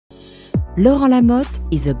Laurent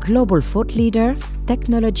Lamothe is a global thought leader,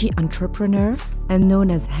 technology entrepreneur, and known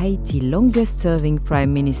as Haiti's longest-serving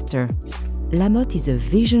Prime Minister. Lamothe is a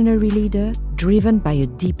visionary leader driven by a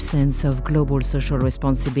deep sense of global social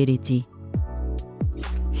responsibility.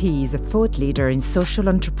 He is a thought leader in social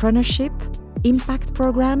entrepreneurship, impact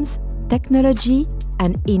programs, technology,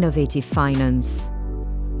 and innovative finance.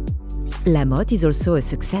 Lamothe is also a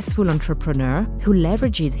successful entrepreneur who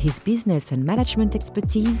leverages his business and management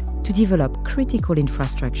expertise to develop critical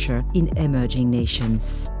infrastructure in emerging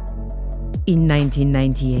nations. In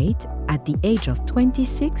 1998, at the age of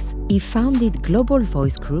 26, he founded Global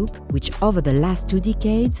Voice Group, which over the last 2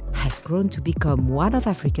 decades has grown to become one of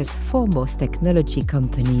Africa's foremost technology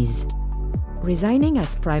companies. Resigning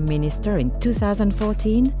as Prime Minister in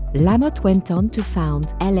 2014, Lamothe went on to found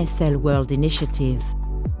LSL World Initiative.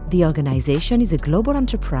 The organization is a global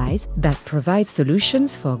enterprise that provides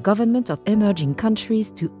solutions for governments of emerging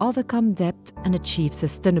countries to overcome debt and achieve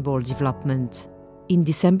sustainable development. In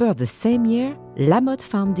December of the same year, Lamothe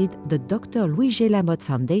founded the Dr. Louis G. Lamothe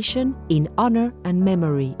Foundation in honor and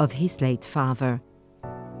memory of his late father.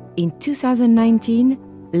 In 2019,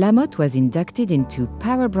 Lamothe was inducted into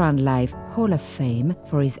Power Brand Life Hall of Fame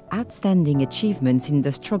for his outstanding achievements in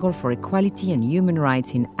the struggle for equality and human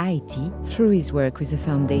rights in Haiti through his work with the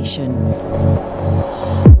foundation.